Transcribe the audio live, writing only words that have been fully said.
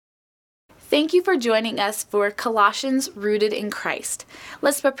Thank you for joining us for Colossians Rooted in Christ.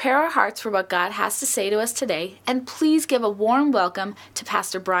 Let's prepare our hearts for what God has to say to us today, and please give a warm welcome to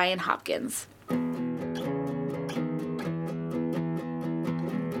Pastor Brian Hopkins.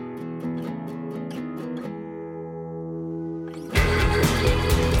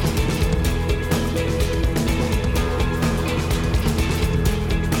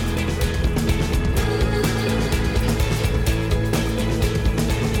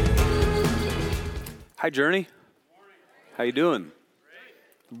 Hi, Journey. How you doing?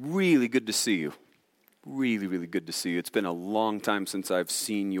 Really good to see you. Really good to see you. It's been a long time since I've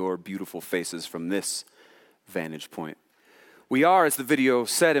seen your beautiful faces from this vantage point. We are, as the video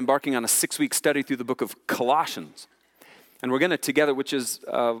said, embarking on a 6-week study through the book of Colossians. And we're going to together, which is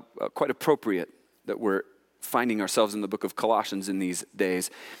quite appropriate that we're finding ourselves in the book of Colossians in these days.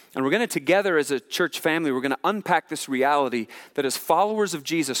 And we're going to together as a church family, we're going to unpack this reality that as followers of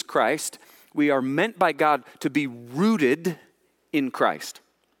Jesus Christ, we are meant by God to be rooted in Christ.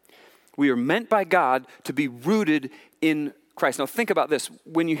 We are meant by God to be rooted in Christ. Now think about this.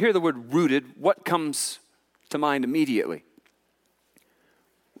 When you hear the word rooted, what comes to mind immediately?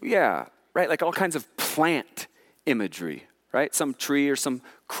 Yeah, right, like all kinds of plant imagery, right? Some tree or some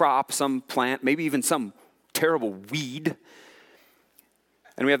crop, some plant, maybe even some terrible weed.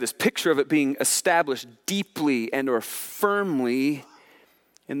 And we have this picture of it being established deeply and or firmly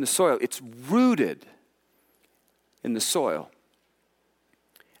in the soil. It's rooted in the soil.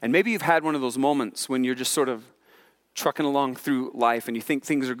 And maybe you've had one of those moments when you're just sort of trucking along through life and you think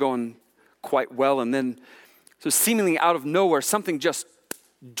things are going quite well, and then so seemingly out of nowhere, something just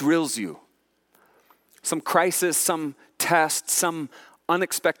drills you. Some crisis, some test, some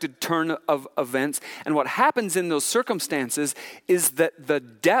unexpected turn of events. And what happens in those circumstances is that the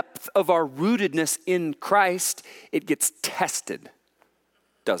depth of our rootedness in Christ, it gets tested.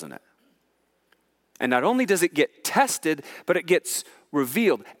 Doesn't it? And not only does it get tested, but it gets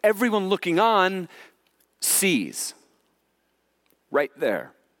revealed. Everyone looking on sees right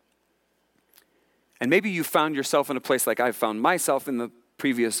there. And maybe you found yourself in a place like I've found myself in the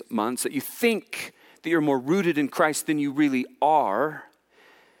previous months, that you think that you're more rooted in Christ than you really are.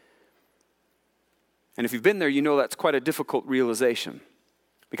 And if you've been there, you know that's quite a difficult realization,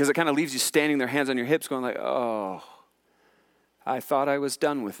 because it kind of leaves you standing there, hands on your hips, going like, oh, I thought I was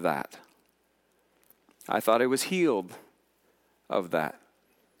done with that. I thought I was healed of that.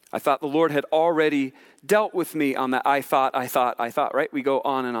 I thought the Lord had already dealt with me on that. I thought, right? We go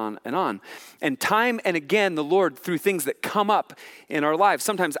on and on and on. And time and again, the Lord, through things that come up in our lives,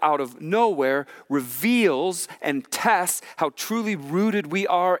 sometimes out of nowhere, reveals and tests how truly rooted we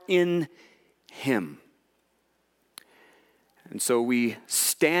are in Him. And so we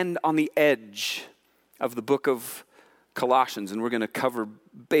stand on the edge of the book of Colossians, and we're going to cover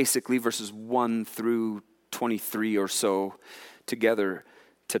basically verses 1 through 23 or so together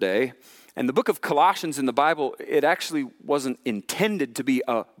today. And the book of Colossians in the Bible, it actually wasn't intended to be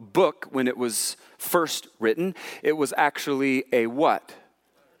a book when it was first written. It was actually a what?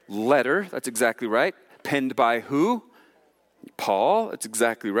 Letter. That's exactly right. Penned by who? Paul. That's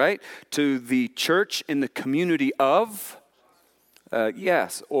exactly right. To the church in the community of,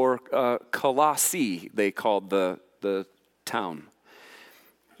 Colossae, they called the town.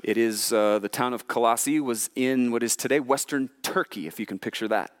 It is the town of Colossae was in what is today Western Turkey, if you can picture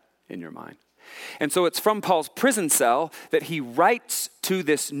that in your mind. And so it's from Paul's prison cell that he writes to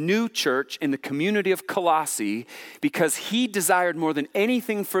this new church in the community of Colossae, because he desired more than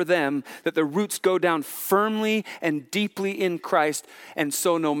anything for them that their roots go down firmly and deeply in Christ. And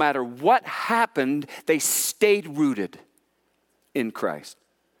so no matter what happened, they stayed rooted in Christ.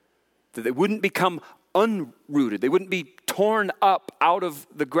 That they wouldn't become unrooted. They wouldn't be torn up out of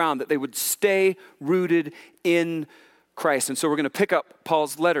the ground, that they would stay rooted in Christ. And so we're going to pick up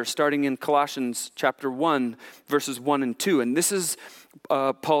Paul's letter starting in Colossians chapter 1, verses 1 and 2. And this is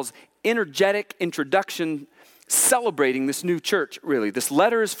Paul's energetic introduction celebrating this new church, really. This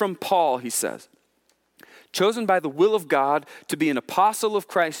letter is from Paul, he says, chosen by the will of God to be an apostle of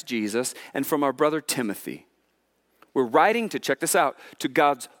Christ Jesus, and from our brother Timothy. We're writing to, check this out, to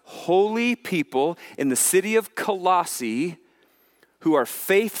God's holy people in the city of Colossae who are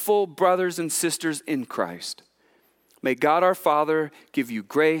faithful brothers and sisters in Christ. May God our Father give you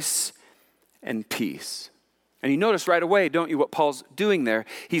grace and peace. And you notice right away, don't you, what Paul's doing there?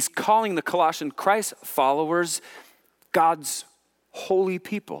 He's calling the Colossian Christ followers God's holy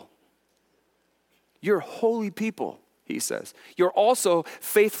people. You're holy people, he says. You're also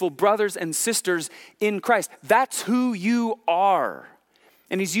faithful brothers and sisters in Christ. That's who you are.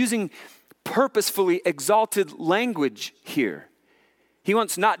 And he's using purposefully exalted language here. He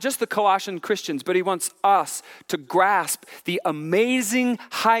wants not just the Colossian Christians, but he wants us to grasp the amazing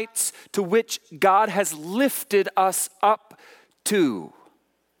heights to which God has lifted us up to.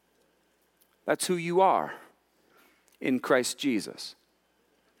 That's who you are in Christ Jesus.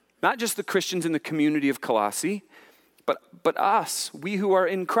 Not just the Christians in the community of Colossae, but us, we who are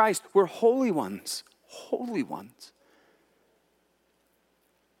in Christ. We're holy ones,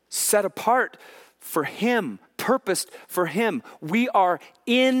 set apart for him, purposed for him. We are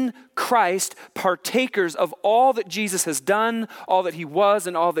in Christ, partakers of all that Jesus has done, all that he was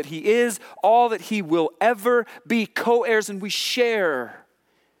and all that he is, all that he will ever be, co-heirs, and we share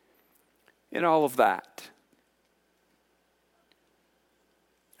in all of that.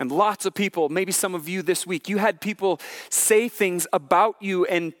 And lots of people, maybe some of you this week, you had people say things about you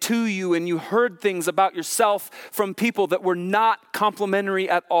and to you, and you heard things about yourself from people that were not complimentary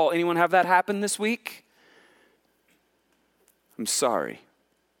at all. Anyone have that happen this week? I'm sorry.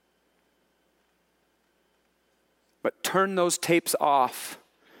 But turn those tapes off.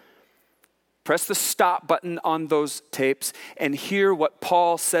 Press the stop button on those tapes and hear what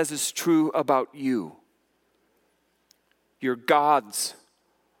Paul says is true about you. You're God's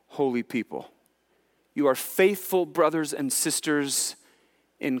holy people. You are faithful brothers and sisters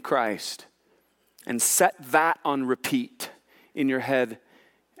in Christ. And set that on repeat in your head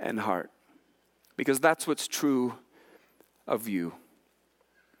and heart. Because that's what's true of you.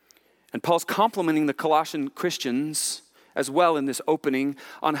 And Paul's complimenting the Colossian Christians as well in this opening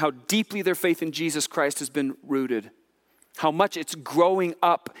on how deeply their faith in Jesus Christ has been rooted. How much it's growing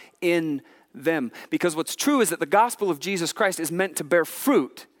up in them. Because what's true is that the gospel of Jesus Christ is meant to bear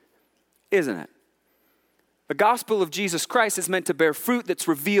fruit, isn't it? The gospel of Jesus Christ is meant to bear fruit that's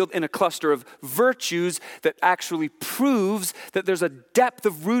revealed in a cluster of virtues that actually proves that there's a depth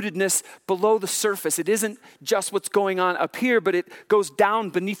of rootedness below the surface. It isn't just what's going on up here, but it goes down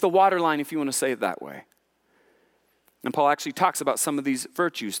beneath the waterline, if you want to say it that way. And Paul actually talks about some of these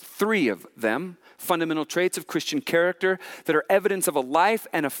virtues, 3 of them, fundamental traits of Christian character that are evidence of a life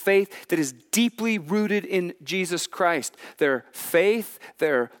and a faith that is deeply rooted in Jesus Christ. Their faith,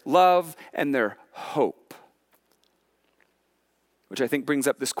 their love, and their hope. Which I think brings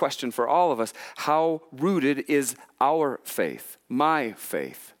up this question for all of us. How rooted is our faith, my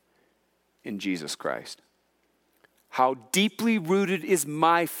faith, in Jesus Christ? How deeply rooted is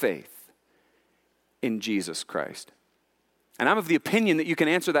my faith in Jesus Christ? And I'm of the opinion that you can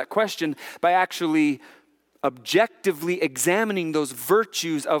answer that question by actually objectively examining those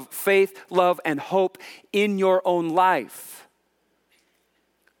virtues of faith, love, and hope in your own life.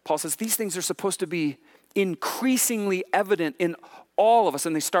 Paul says these things are supposed to be increasingly evident in all of us,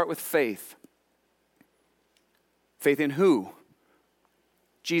 and they start with faith. Faith in who?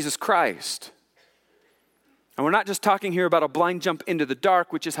 Jesus Christ. And we're not just talking here about a blind jump into the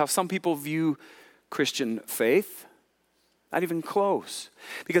dark, which is how some people view Christian faith. Not even close.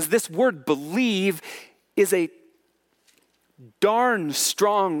 Because this word believe is a darn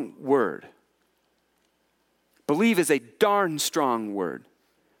strong word. Believe is a darn strong word.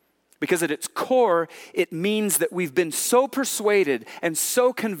 Because at its core, it means that we've been so persuaded and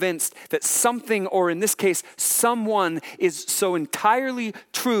so convinced that something, or in this case, someone, is so entirely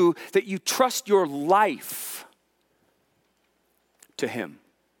true that you trust your life to him.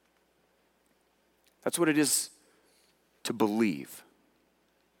 That's what it is to believe.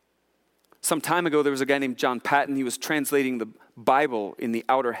 Some time ago, there was a guy named John Patton. He was translating the Bible in the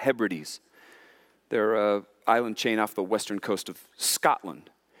Outer Hebrides. They're an island chain off the western coast of Scotland.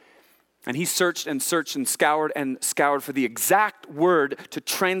 And he searched and searched and scoured for the exact word to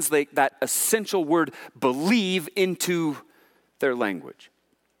translate that essential word, believe, into their language.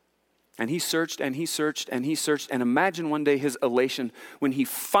 And he searched and he searched and he searched. And imagine one day his elation when he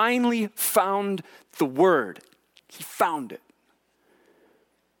finally found the word. He found it.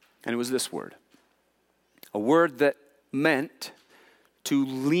 And it was this word. A word that meant to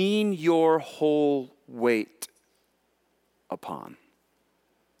lean your whole weight upon.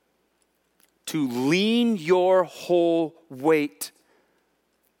 To lean your whole weight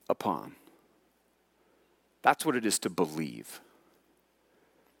upon. That's what it is to believe.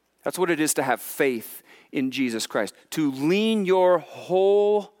 That's what it is to have faith in Jesus Christ. To lean your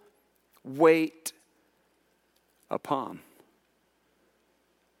whole weight upon.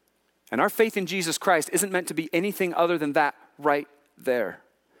 And our faith in Jesus Christ isn't meant to be anything other than that right there.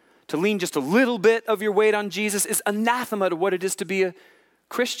 To lean just a little bit of your weight on Jesus is anathema to what it is to be a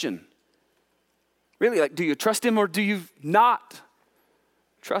Christian. Really, do you trust him or do you not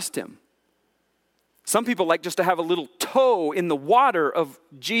trust him? Some people like just to have a little toe in the water of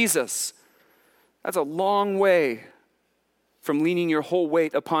Jesus. That's a long way from leaning your whole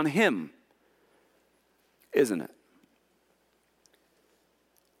weight upon him, isn't it?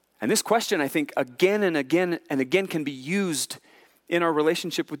 And this question, I think, again and again and again can be used in our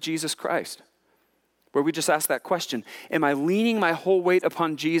relationship with Jesus Christ, where we just ask that question, am I leaning my whole weight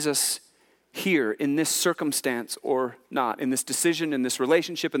upon Jesus here in this circumstance or not? In this decision, in this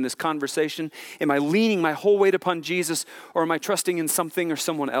relationship, in this conversation? Am I leaning my whole weight upon Jesus, or am I trusting in something or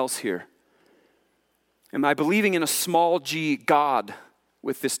someone else here? Am I believing in a small g God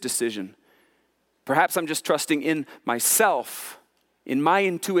with this decision? Perhaps I'm just trusting in myself, in my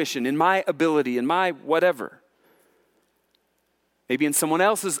intuition, in my ability, in my whatever. Maybe in someone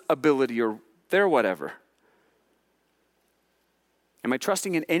else's ability or their whatever. Am I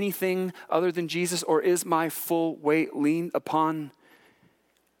trusting in anything other than Jesus, or is my full weight leaned upon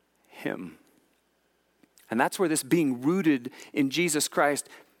him? And that's where this being rooted in Jesus Christ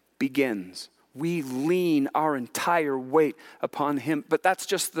begins. We lean our entire weight upon him, but that's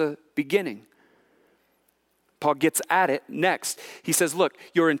just the beginning. Paul gets at it next. He says, look,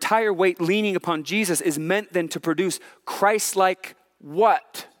 your entire weight leaning upon Jesus is meant then to produce Christ-like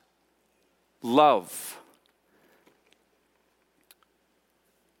what? Love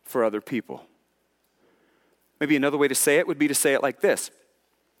for other people. Maybe another way to say it would be to say it like this.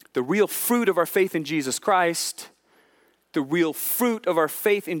 The real fruit of our faith in Jesus Christ, the real fruit of our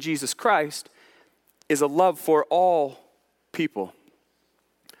faith in Jesus Christ is a love for all people,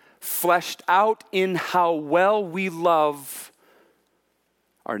 fleshed out in how well we love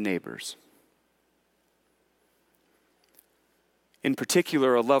our neighbors. In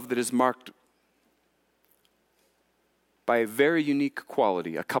particular, a love that is marked by a very unique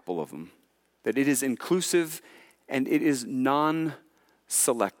quality, a couple of them, that it is inclusive and it is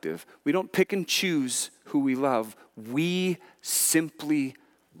non-selective. We don't pick and choose who we love. We simply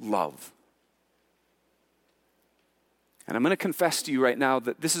love. And I'm going to confess to you right now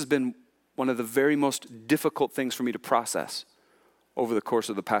that this has been one of the very most difficult things for me to process over the course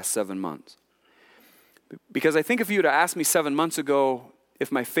of the past 7 months. Because I think if you would have asked me 7 months ago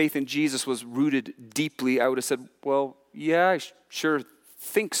if my faith in Jesus was rooted deeply, I would have said, well, yeah, I sure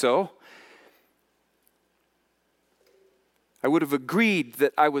think so. I would have agreed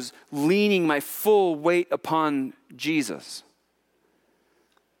that I was leaning my full weight upon Jesus.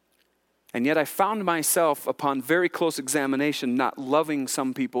 And yet I found myself, upon very close examination, not loving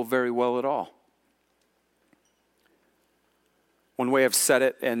some people very well at all. One way I've said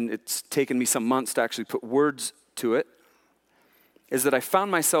it, and it's taken me some months to actually put words to it, is that I found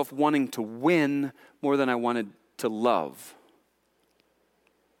myself wanting to win more than I wanted to love.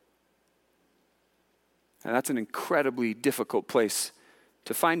 And that's an incredibly difficult place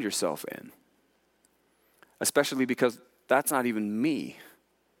to find yourself in, especially because that's not even me.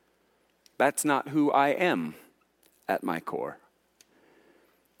 That's not who I am at my core.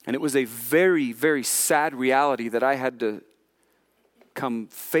 And it was a very, very sad reality that I had to come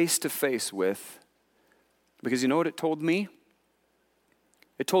face to face with, because you know what it told me?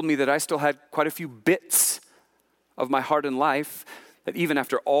 It told me that I still had quite a few bits of my heart and life that even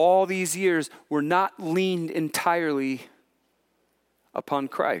after all these years were not leaned entirely upon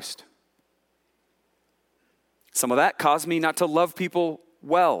Christ. Some of that caused me not to love people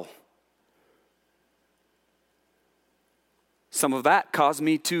well. Some of that caused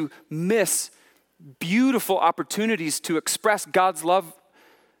me to miss beautiful opportunities to express God's love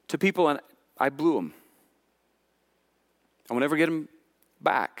to people, and I blew them. I will never get them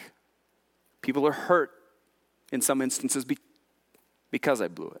back. People are hurt in some instances because I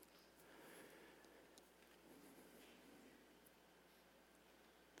blew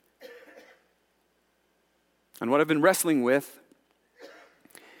it. And what I've been wrestling with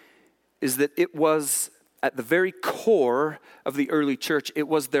is that it was at the very core of the early church, it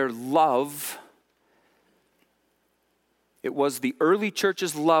was their love. It was the early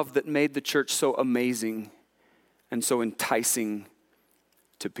church's love that made the church so amazing and so enticing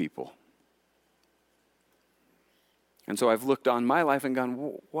to people. And so I've looked on my life and gone,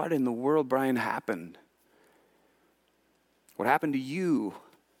 what in the world, Brian, happened? What happened to you,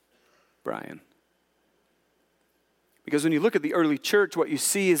 Brian? Because when you look at the early church, what you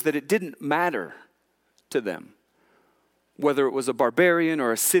see is that it didn't matter to them whether it was a barbarian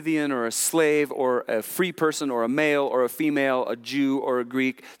or a Scythian or a slave or a free person or a male or a female, a Jew or a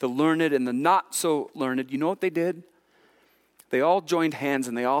Greek, the learned and the not so learned. You know what they did? They all joined hands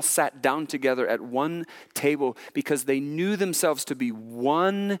and they all sat down together at one table because they knew themselves to be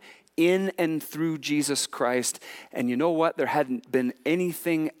one in and through Jesus Christ. And you know what? There hadn't been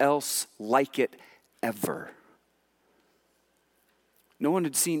anything else like it ever. No one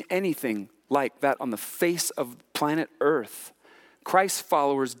had seen anything like that on the face of planet Earth. Christ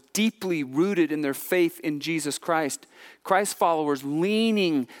followers deeply rooted in their faith in Jesus Christ. Christ followers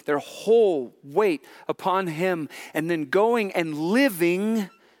leaning their whole weight upon him and then going and living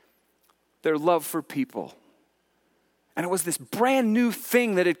their love for people. And it was this brand new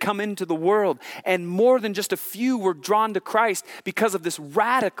thing that had come into the world. And more than just a few were drawn to Christ because of this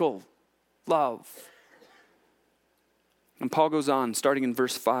radical love. And Paul goes on, starting in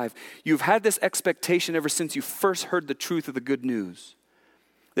verse 5. You've had this expectation ever since you first heard the truth of the good news.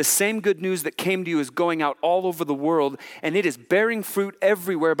 The same good news that came to you is going out all over the world, and it is bearing fruit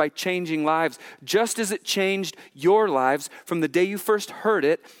everywhere by changing lives, just as it changed your lives from the day you first heard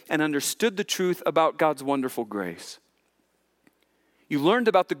it and understood the truth about God's wonderful grace. You learned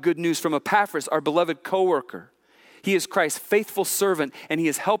about the good news from Epaphras, our beloved co-worker. He is Christ's faithful servant, and he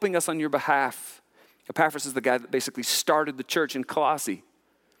is helping us on your behalf. Epaphras is the guy that basically started the church in Colossae.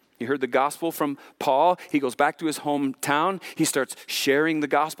 He heard the gospel from Paul. He goes back to his hometown. He starts sharing the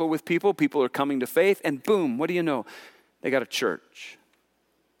gospel with people. People are coming to faith, and boom, what do you know? They got a church.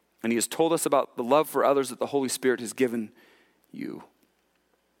 And he has told us about the love for others that the Holy Spirit has given you.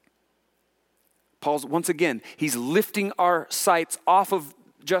 Paul's, once again, he's lifting our sights off of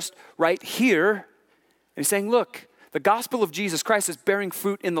just right here. And he's saying, look, the gospel of Jesus Christ is bearing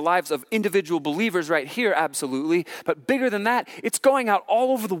fruit in the lives of individual believers right here, absolutely. But bigger than that, it's going out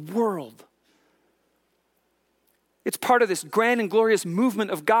all over the world. It's part of this grand and glorious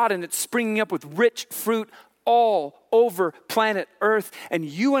movement of God, and it's springing up with rich fruit all over planet Earth. And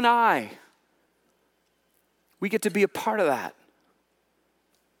you and I, we get to be a part of that.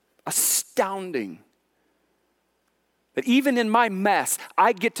 Astounding that even in my mess,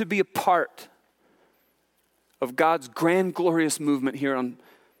 I get to be a part of God's grand, glorious movement here on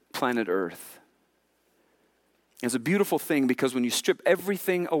planet Earth. It's a beautiful thing because when you strip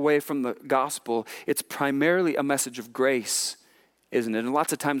everything away from the gospel, it's primarily a message of grace, isn't it? And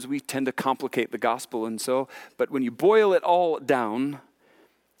lots of times we tend to complicate the gospel but when you boil it all down,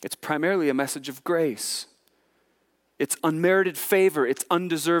 it's primarily a message of grace. It's unmerited favor. It's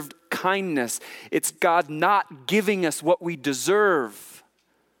undeserved kindness. It's God not giving us what we deserve,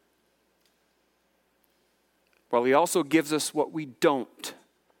 while he also gives us what we don't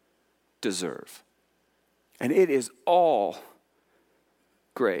deserve. And it is all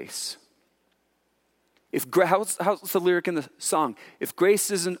grace. How's the lyric in the song? If grace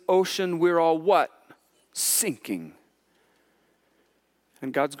is an ocean, we're all what? Sinking.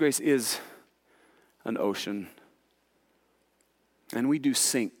 And God's grace is an ocean. And we do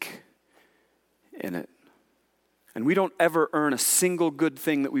sink in it. And we don't ever earn a single good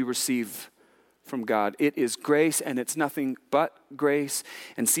thing that we receive from God. It is grace, and it's nothing but grace.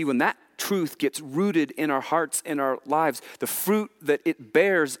 And see, when that truth gets rooted in our hearts, in our lives, the fruit that it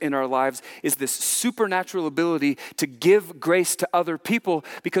bears in our lives is this supernatural ability to give grace to other people,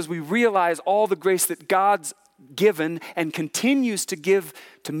 because we realize all the grace that God's given and continues to give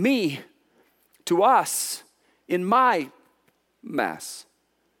to me, to us, in my mess.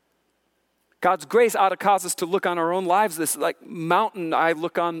 God's grace ought to cause us to look on our own lives, this like mountain. I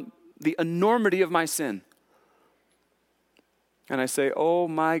look on the enormity of my sin. And I say, oh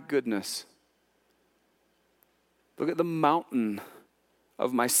my goodness. Look at the mountain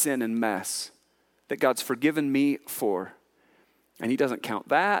of my sin and mess that God's forgiven me for. And he doesn't count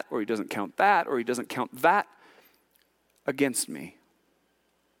that, or he doesn't count that, or he doesn't count that against me.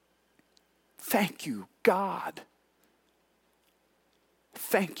 Thank you, God.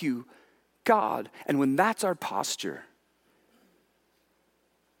 Thank you, God. And when that's our posture,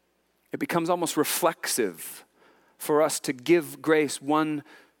 it becomes almost reflexive for us to give grace one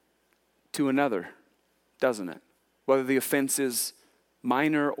to another, doesn't it? Whether the offense is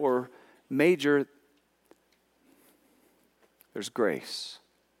minor or major, there's grace.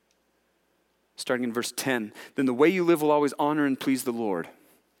 Starting in verse 10, then the way you live will always honor and please the Lord.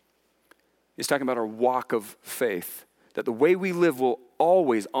 He's talking about our walk of faith, that the way we live will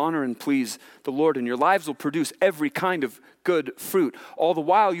always honor and please the Lord, and your lives will produce every kind of good fruit. All the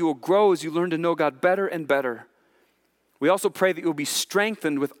while you will grow as you learn to know God better and better. We also pray that you will be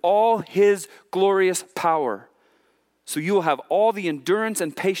strengthened with all his glorious power, so you will have all the endurance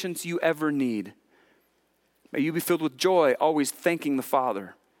and patience you ever need. May you be filled with joy, always thanking the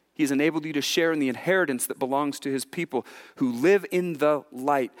Father. He has enabled you to share in the inheritance that belongs to his people who live in the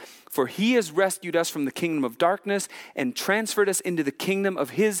light. For he has rescued us from the kingdom of darkness and transferred us into the kingdom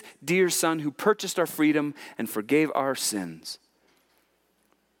of his dear Son, who purchased our freedom and forgave our sins.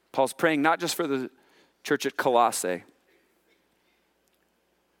 Paul's praying not just for the church at Colossae,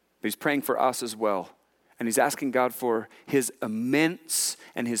 but he's praying for us as well. And he's asking God for his immense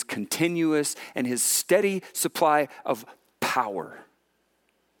and his continuous and his steady supply of power.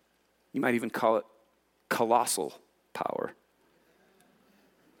 You might even call it colossal power.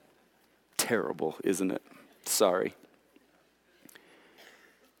 Terrible, isn't it? Sorry.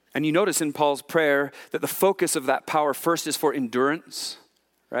 And you notice in Paul's prayer that the focus of that power first is for endurance,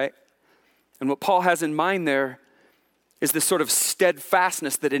 right? And what Paul has in mind there is this sort of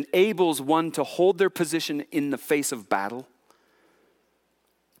steadfastness that enables one to hold their position in the face of battle.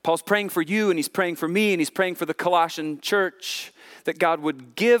 Paul's praying for you, and he's praying for me, and he's praying for the Colossian church, that God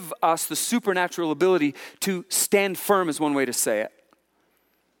would give us the supernatural ability to stand firm, is one way to say it.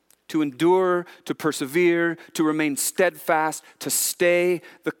 To endure, to persevere, to remain steadfast, to stay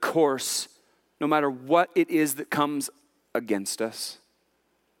the course, no matter what it is that comes against us.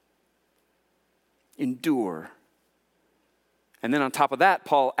 Endure. And then on top of that,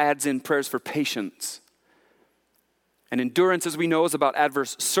 Paul adds in prayers for patience. And endurance, as we know, is about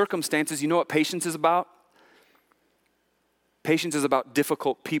adverse circumstances. You know what patience is about? Patience is about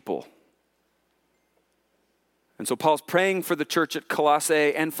difficult people. And so Paul's praying for the church at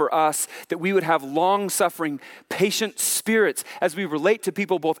Colossae and for us that we would have long-suffering, patient spirits as we relate to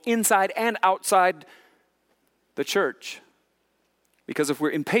people both inside and outside the church. Because if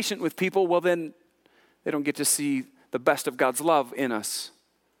we're impatient with people, well then they don't get to see the best of God's love in us,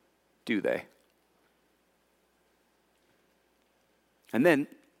 do they? And then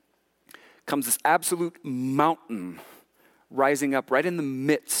comes this absolute mountain rising up right in the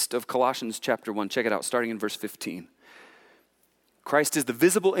midst of Colossians chapter 1. Check it out, starting in verse 15. Christ is the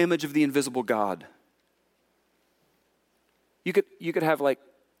visible image of the invisible God. You could have like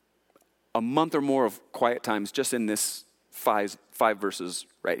a month or more of quiet times just in this five verses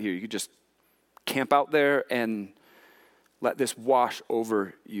right here. You could just camp out there and let this wash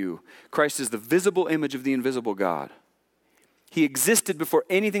over you. Christ is the visible image of the invisible God. He existed before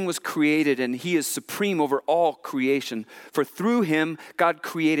anything was created, and he is supreme over all creation. For through him, God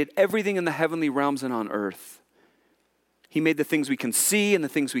created everything in the heavenly realms and on earth. He made the things we can see and the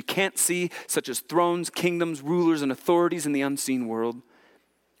things we can't see, such as thrones, kingdoms, rulers, and authorities in the unseen world.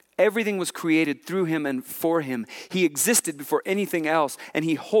 Everything was created through him and for him. He existed before anything else, and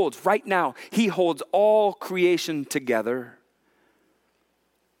he holds, right now, he holds all creation together.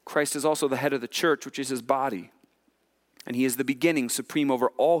 Christ is also the head of the church, which is his body. And he is the beginning, supreme over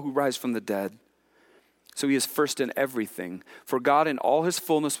all who rise from the dead. So he is first in everything. For God in all his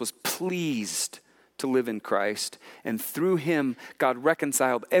fullness was pleased to live in Christ, and through him God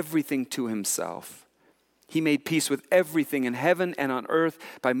reconciled everything to himself. He made peace with everything in heaven and on earth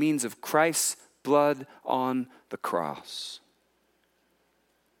by means of Christ's blood on the cross.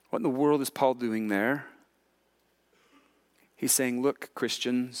 What in the world is Paul doing there? He's saying, look,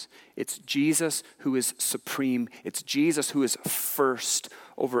 Christians, it's Jesus who is supreme. It's Jesus who is first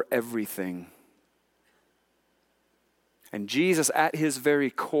over everything. And Jesus, at his very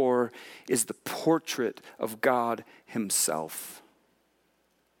core, is the portrait of God himself.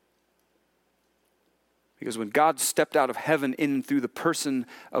 Because when God stepped out of heaven in and through the person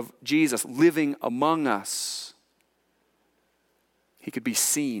of Jesus living among us, he could be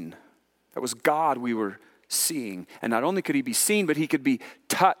seen. That was God we were seeing. And not only could he be seen, but he could be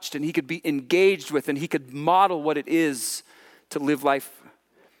touched and he could be engaged with and he could model what it is to live life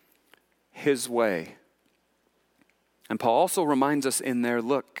his way. And Paul also reminds us in there,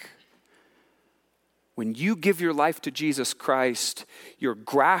 look, when you give your life to Jesus Christ, you're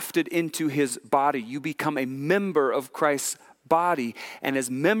grafted into his body. You become a member of Christ's body. And as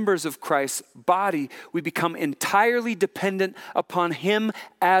members of Christ's body, we become entirely dependent upon him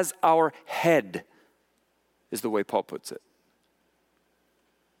as our head, is the way Paul puts it.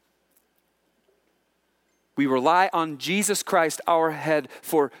 We rely on Jesus Christ, our head,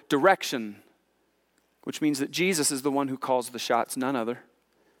 for direction, which means that Jesus is the one who calls the shots, none other.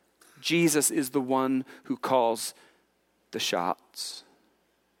 Jesus is the one who calls the shots.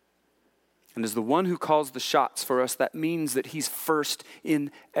 And as the one who calls the shots for us, that means that he's first in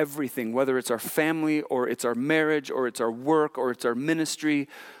everything, whether it's our family or it's our marriage or it's our work or it's our ministry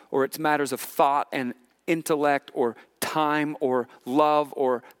or it's matters of thought and intellect or time or love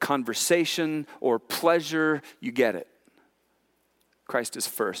or conversation or pleasure. You get it. Christ is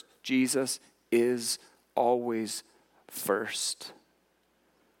first. Jesus is always first.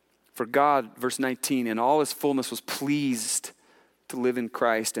 For God, verse 19, in all his fullness was pleased to live in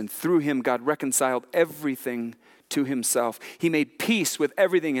Christ, and through him God reconciled everything to himself. He made peace with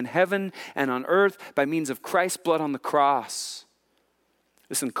everything in heaven and on earth by means of Christ's blood on the cross.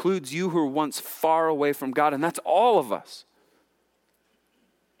 This includes you who were once far away from God, and that's all of us.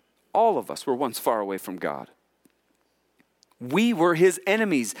 All of us were once far away from God. We were his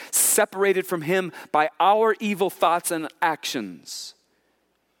enemies, separated from him by our evil thoughts and actions.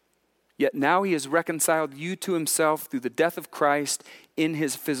 Yet now he has reconciled you to himself through the death of Christ in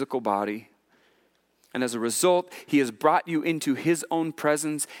his physical body. And as a result, he has brought you into his own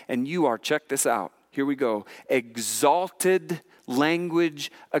presence, and you are, check this out, here we go, exalted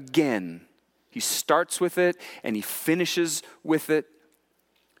language again. He starts with it and he finishes with it.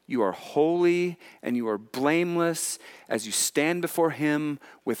 You are holy and you are blameless as you stand before him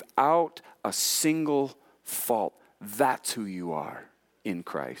without a single fault. That's who you are in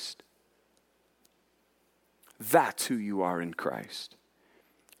Christ. That's who you are in Christ.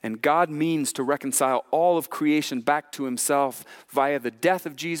 And God means to reconcile all of creation back to himself via the death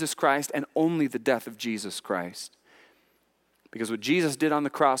of Jesus Christ and only the death of Jesus Christ. Because what Jesus did on the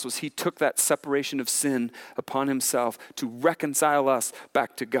cross was he took that separation of sin upon himself to reconcile us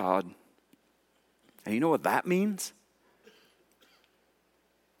back to God. And you know what that means?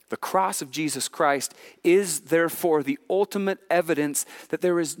 The cross of Jesus Christ is therefore the ultimate evidence that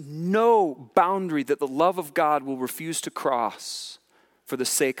there is no boundary that the love of God will refuse to cross for the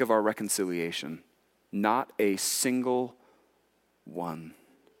sake of our reconciliation. Not a single one.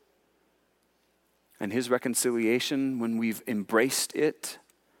 And his reconciliation, when we've embraced it,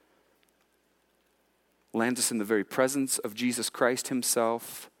 lands us in the very presence of Jesus Christ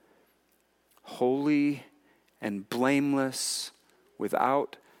himself, holy and blameless,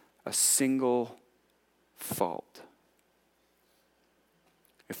 without a single fault.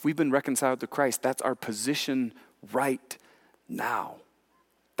 If we've been reconciled to Christ, that's our position right now.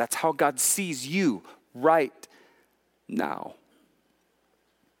 That's how God sees you right now.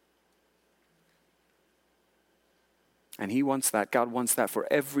 And he wants that. God wants that for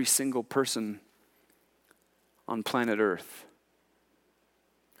every single person on planet Earth.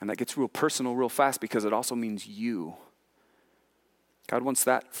 And that gets real personal real fast because it also means you. God wants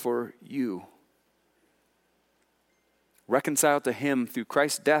that for you. Reconciled to him through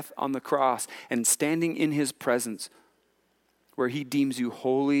Christ's death on the cross and standing in his presence where he deems you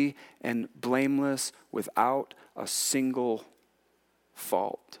holy and blameless without a single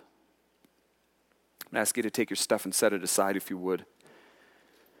fault. I'm going to ask you to take your stuff and set it aside if you would.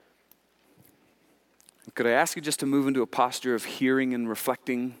 Could I ask you just to move into a posture of hearing and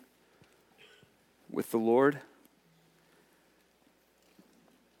reflecting with the Lord?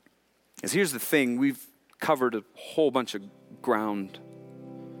 Because here's the thing, we've covered a whole bunch of ground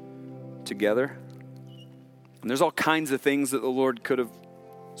together. And there's all kinds of things that the Lord could have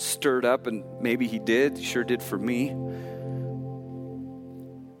stirred up, and maybe he did, he sure did for me.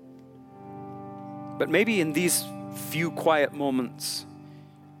 But maybe in these few quiet moments,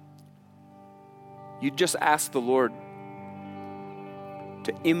 you just ask the Lord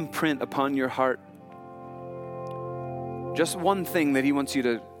to imprint upon your heart just one thing that he wants you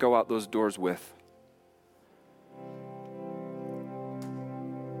to go out those doors with.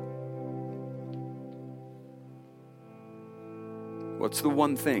 What's the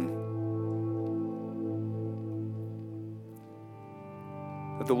one thing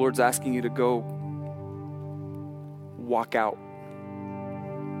that the Lord's asking you to go walk out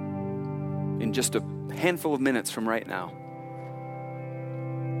in just a handful of minutes from right now?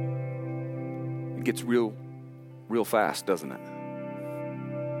 It gets real fast, doesn't it?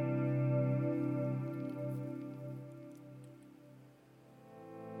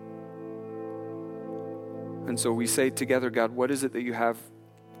 And so we say together, God, what is it that you have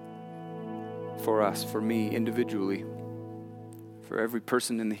for us, for me individually, for every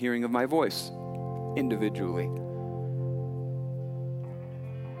person in the hearing of my voice individually,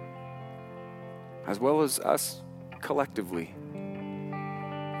 as well as us collectively?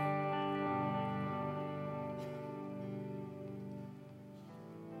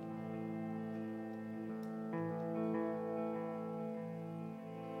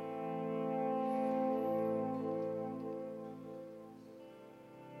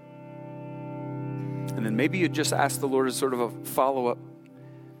 And then maybe you just ask the Lord as sort of a follow-up.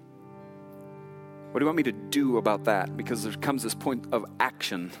 What do you want me to do about that? Because there comes this point of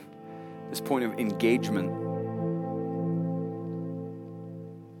action, this point of engagement.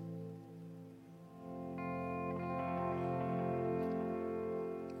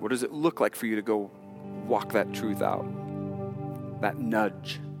 What does it look like for you to go walk that truth out? That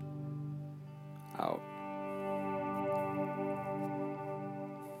nudge out.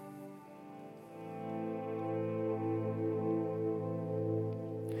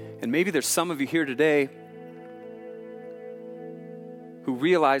 And maybe there's some of you here today who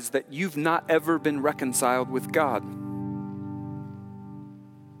realize that you've not ever been reconciled with God.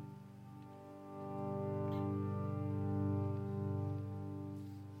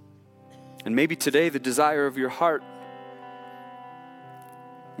 And maybe today the desire of your heart,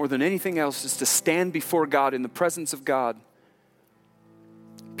 more than anything else, is to stand before God in the presence of God,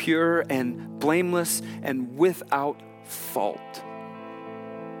 pure and blameless and without fault.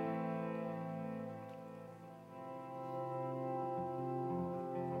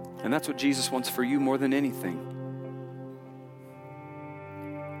 And that's what Jesus wants for you more than anything.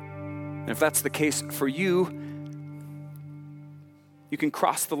 And if that's the case for you, you can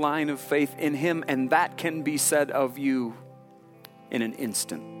cross the line of faith in Him, and that can be said of you in an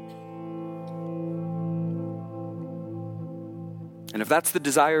instant. And if that's the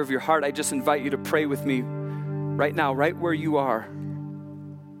desire of your heart, I just invite you to pray with me right now, right where you are.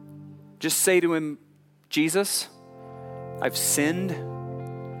 Just say to Him, Jesus, I've sinned.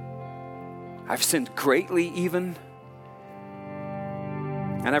 I've sinned greatly even.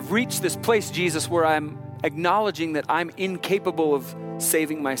 And I've reached this place, Jesus, where I'm acknowledging that I'm incapable of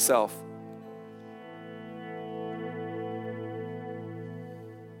saving myself.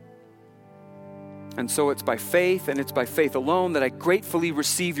 And so it's by faith, and it's by faith alone, that I gratefully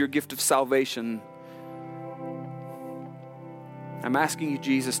receive your gift of salvation. I'm asking you,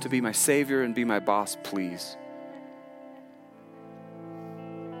 Jesus, to be my Savior and be my boss, please.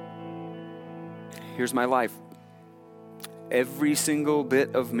 Here's my life. Every single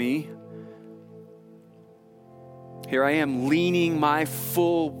bit of me. Here I am leaning my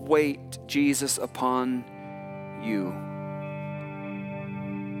full weight, Jesus, upon you.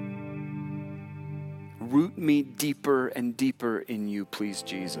 Root me deeper and deeper in you, please,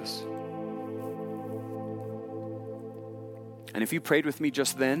 Jesus. And if you prayed with me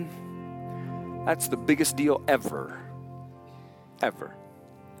just then, that's the biggest deal ever. Ever.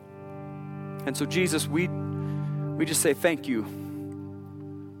 And so, Jesus, we just say thank you.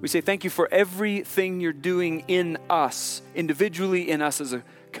 We say thank you for everything you're doing in us, individually in us as a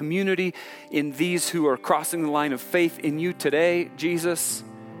community, in these who are crossing the line of faith in you today, Jesus.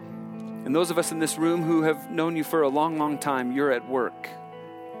 And those of us in this room who have known you for a long, long time, you're at work.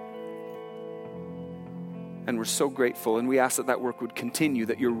 And we're so grateful, and we ask that that work would continue,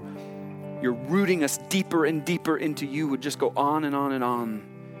 that you're rooting us deeper and deeper into you, would just go on and on and on.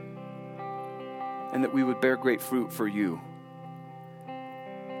 And that we would bear great fruit for you.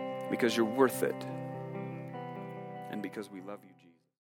 Because you're worth it. And because we love you.